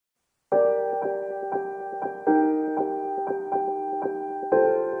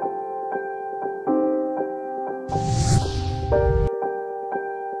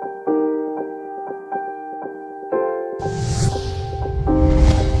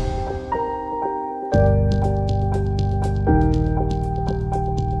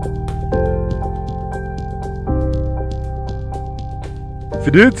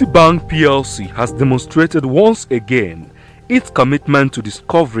Fidelity Bank PLC has demonstrated once again its commitment to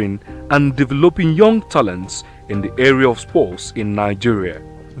discovering and developing young talents in the area of sports in Nigeria.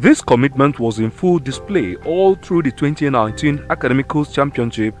 This commitment was in full display all through the 2019 Academicals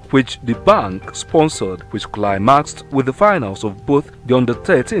Championship, which the bank sponsored, which climaxed with the finals of both the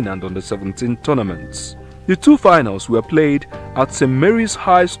Under-13 and Under-17 tournaments. The two finals were played at St. Mary's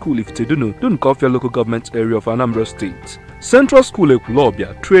High School Ifitedunu, Dunkofia local government area of Anambra State. Central School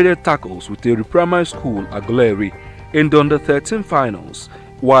Ekulobia traded tackles with the primary school Aguleri in the Under-13 finals,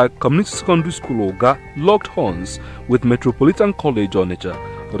 while Community Secondary School Oga locked horns with Metropolitan College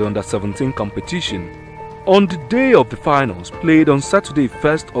Onitsha for the Under-17 competition. On the day of the finals, played on Saturday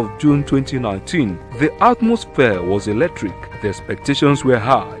 1st of June 2019, the atmosphere was electric, the expectations were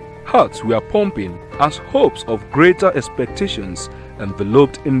high, hearts were pumping as hopes of greater expectations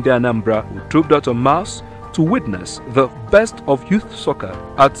enveloped in the Anambra who trooped out en masse to witness the best of youth soccer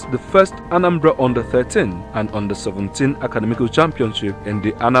at the first Anambra Under-13 and Under-17 Academical Championship in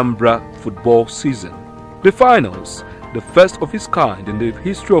the Anambra football season. The finals, the first of its kind in the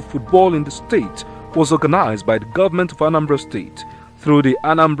history of football in the state, was organized by the government of Anambra State through the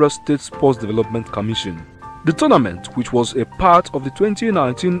Anambra State Sports Development Commission. The tournament, which was a part of the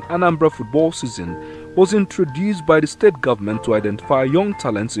 2019 Anambra football season, was introduced by the state government to identify young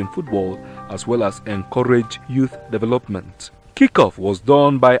talents in football as well as encourage youth development. Kickoff was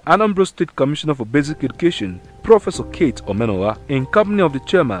done by Anambra State Commissioner for Basic Education, Professor Kate Omenola, in company of the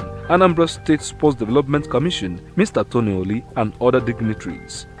chairman, Anambra State Sports Development Commission, Mr. Tony Oli, and other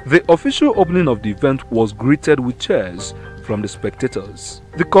dignitaries. The official opening of the event was greeted with cheers from the spectators.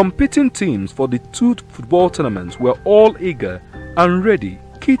 The competing teams for the two football tournaments were all eager and ready,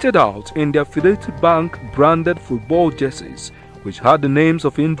 kitted out in their Fidelity Bank branded football jerseys, which had the names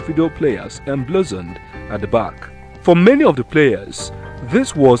of individual players emblazoned at the back. For many of the players,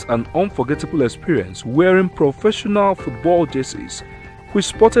 this was an unforgettable experience wearing professional football jerseys which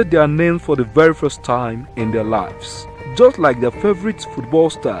spotted their names for the very first time in their lives. Just like their favorite football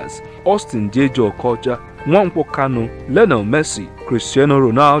stars, Austin J.J. Okocha, Nwankwo Kanu, Lionel Messi, Cristiano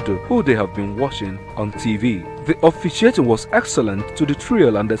Ronaldo, who they have been watching on TV. The officiating was excellent to the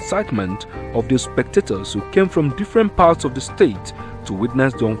thrill and excitement of the spectators who came from different parts of the state to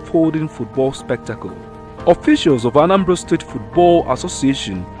witness the unfolding football spectacle. Officials of Anambra State Football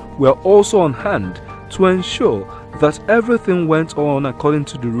Association were also on hand to ensure that everything went on according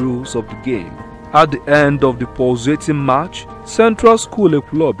to the rules of the game. At the end of the pulsating match, Central School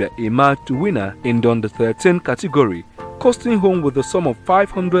Ekulobia emerged winner in the Under-13 category, costing home with a sum of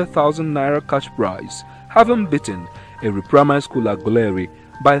 500,000 naira cash prize, having beaten a primary school Aguleri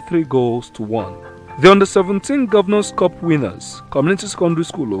by 3-1. The Under-17 Governors Cup winners, Community Secondary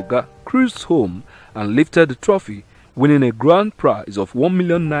School Oga, cruised home and lifted the trophy, winning a grand prize of 1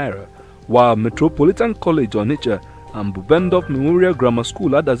 million naira, while Metropolitan College Onitsha and Bubendorf Memorial Grammar School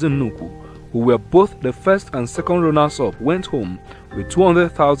Adazinuku, who were both the first and second runners-up, went home with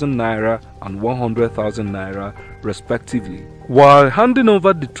 200,000 naira and 100,000 naira respectively. While handing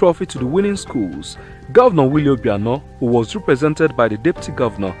over the trophy to the winning schools, Governor Willie Obiano, who was represented by the Deputy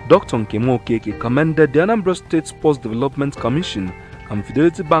Governor Dr. Nkemo Okeke, commended the Anambra State Sports Development Commission and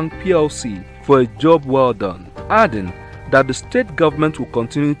Fidelity Bank PLC for a job well done, adding that the state government will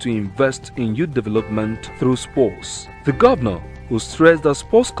continue to invest in youth development through sports. The governor, who stressed that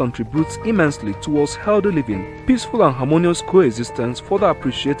sports contributes immensely towards healthy living, peaceful and harmonious coexistence, further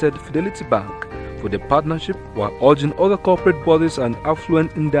appreciated Fidelity Bank for the partnership while urging other corporate bodies and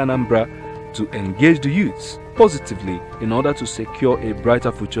affluent in the Anambra to engage the youths positively in order to secure a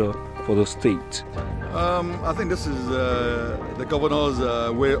brighter future for the state. I think this is the governor's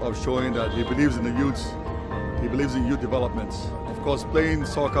way of showing that he believes in the youths. He believes in youth development. Of course, playing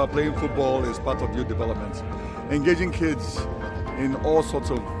soccer, playing football is part of youth development. Engaging kids in all sorts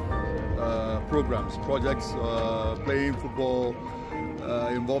of programs, projects, playing football,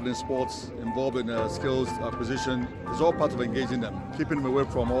 involved in sports, involved in skills acquisition, is all part of engaging them, keeping them away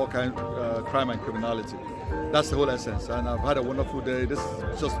from all kind of crime and criminality. That's the whole essence, and I've had a wonderful day. This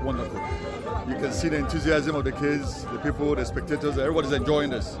is just wonderful. You can see the enthusiasm of the kids, the people, the spectators, everybody's enjoying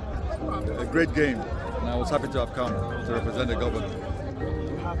this. A great game, and I was happy to have come to represent the governor.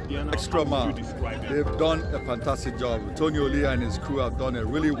 Extra mile. They've done a fantastic job. Tony Oli and his crew have done a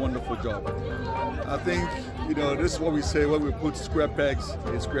really wonderful job. I think, this is what we say when we put square pegs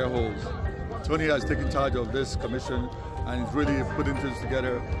in square holes. Tony has taken charge of this commission and is really putting things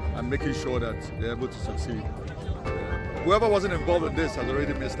together and making sure that they're able to succeed. Whoever wasn't involved in this has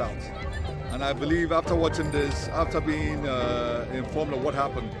already missed out. And I believe after watching this, after being informed of what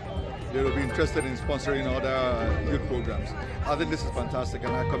happened, they will be interested in sponsoring other youth programs. I think this is fantastic,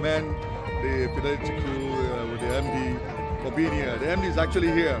 and I commend the Fidelity crew with the MD for being here. The MD is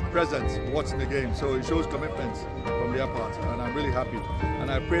actually here, present, watching the game, so it shows commitment from their part, and I'm really happy.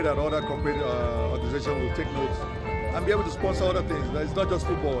 And I pray that other corporate organizations will take note and be able to sponsor other things. It's not just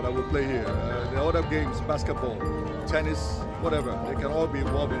football that we play here. There are other games, basketball, tennis, whatever. They can all be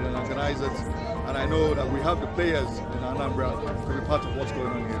involved in and organize it. And I know that we have the players in Anambra to be part of what's going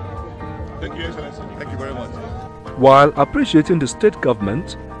on here. Thank you, Excellency. Thank you very much. While appreciating the state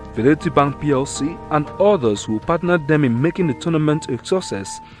government, Fidelity Bank PLC and others who partnered them in making the tournament a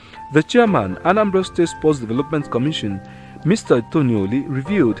success, the chairman, Anambra State Sports Development Commission, Mr. Tonyoli,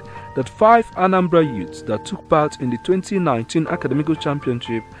 revealed that 5 Anambra youths that took part in the 2019 Academicals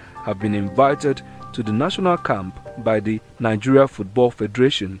Championship have been invited to the national camp by the Nigeria Football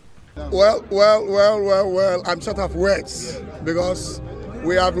Federation. Well, I'm short of words because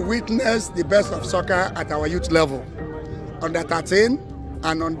we have witnessed the best of soccer at our youth level, under 13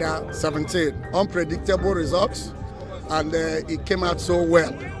 and under 17. Unpredictable results, and it came out so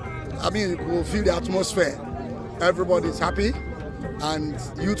well. I mean, you will feel the atmosphere. Everybody's happy, and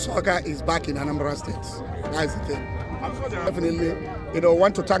youth soccer is back in Anambra State. That's the thing. Definitely,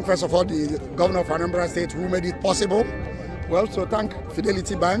 want to thank first of all the governor of Anambra State who made it possible. We also thank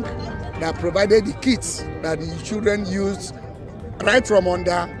Fidelity Bank that provided the kits that the children used right from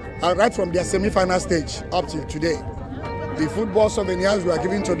their semi-final stage up till today. The football souvenirs we are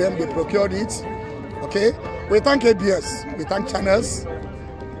giving to them, they procured it. Okay, we thank ABS, we thank channels,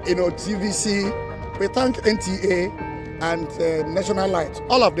 TVC. We thank NTA and National Light,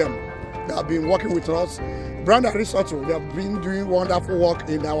 all of them that have been working with us. Brand and Risotto, they have been doing wonderful work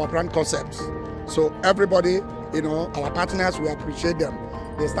in our brand concepts. So everybody, our partners, we appreciate them.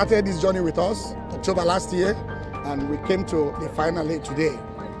 They started this journey with us October last year, and we came to the final today,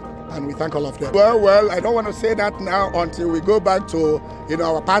 and we thank all of them. Well, I don't want to say that now until we go back to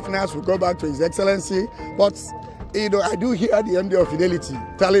our partners, we go back to His Excellency. But I do hear the MD of Fidelity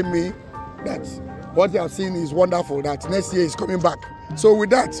telling me that what they have seen is wonderful, that next year is coming back. So with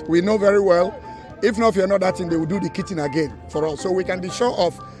that, we know very well, if not for another thing, they will do the kitchen again for us. So we can be sure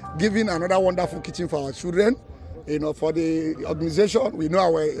of giving another wonderful kitchen for our children. For the organization, we know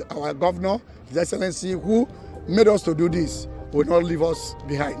our governor, His Excellency, who made us to do this, will not leave us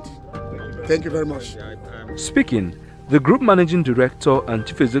behind. Thank you very much. Speaking, the Group Managing Director and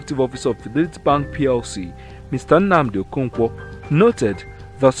Chief Executive Officer of Fidelity Bank PLC, Mr. Anambra, noted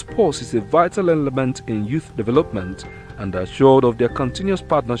that sports is a vital element in youth development and assured of their continuous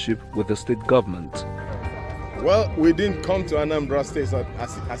partnership with the state government. Well, we didn't come to Anambra State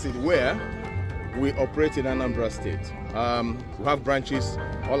as it were. We operate in Anambra State. We have branches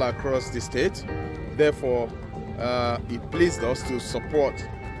all across the state. Therefore, it pleased us to support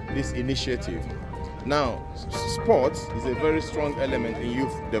this initiative. Now, sports is a very strong element in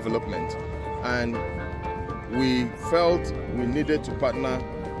youth development, and we felt we needed to partner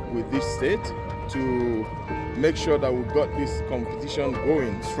with this state to make sure that we got this competition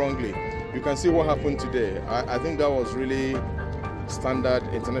going strongly. You can see what happened today. I think that was really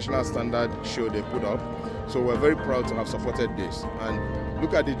international standard show they put up. So we're very proud to have supported this. And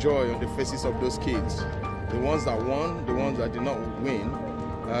look at the joy on the faces of those kids. The ones that won, the ones that did not win.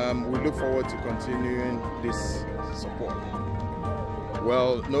 We look forward to continuing this support.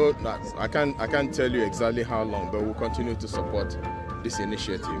 Well, no, I can't tell you exactly how long, but we'll continue to support this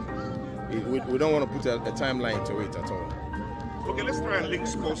initiative. We don't want to put a timeline to it at all. Okay, let's try and link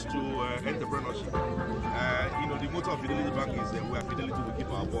sports to entrepreneurship. The motto of Fidelity Bank is where Fidelity will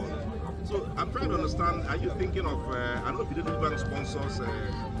keep our bond. So I'm trying to understand, are you thinking of, I know Fidelity Bank sponsors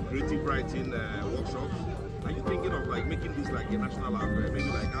creative writing workshops. Are you thinking of making this like a national app, maybe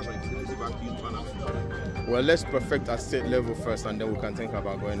like as a Fidelity Bank youth banner? Well, let's perfect at state level first, and then we can think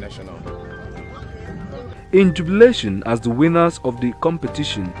about going national. In jubilation as the winners of the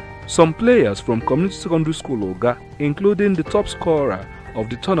competition, some players from Community Secondary School Oga, including the top scorer of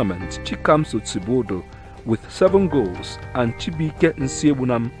the tournament, Chikamso Tsibodo, with 7 goals, and Chibike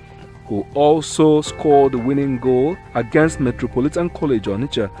Nsiebunam, who also scored the winning goal against Metropolitan College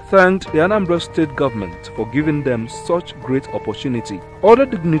Onitsha, thanked the Anambra State government for giving them such great opportunity. Other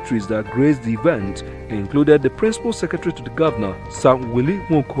dignitaries that graced the event included the Principal Secretary to the Governor, Sir Willie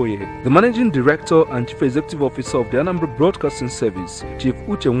Nwokoye, the Managing Director and Chief Executive Officer of the Anambra Broadcasting Service, Chief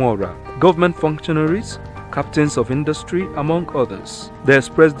Uche Nwora, government functionaries, captains of industry, among others. They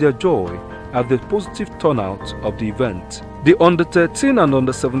expressed their joy at the positive turnout of the event. The Under-13 and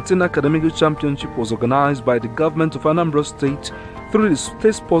Under-17 Academicals Championship was organized by the government of Anambra State through the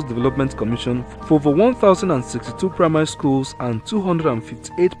State Sports Development Commission for over 1,062 primary schools and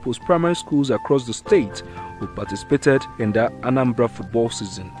 258 post-primary schools across the state who participated in the Anambra football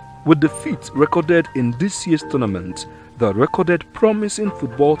season. With the feat recorded in this year's tournament that recorded promising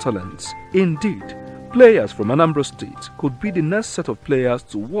football talents, indeed, players from Anambra State could be the next set of players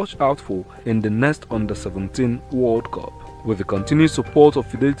to watch out for in the next Under-17 World Cup. With the continued support of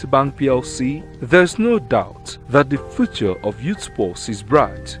Fidelity Bank PLC, there is no doubt that the future of youth sports is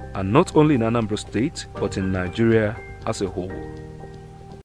bright, and not only in Anambra State but in Nigeria as a whole.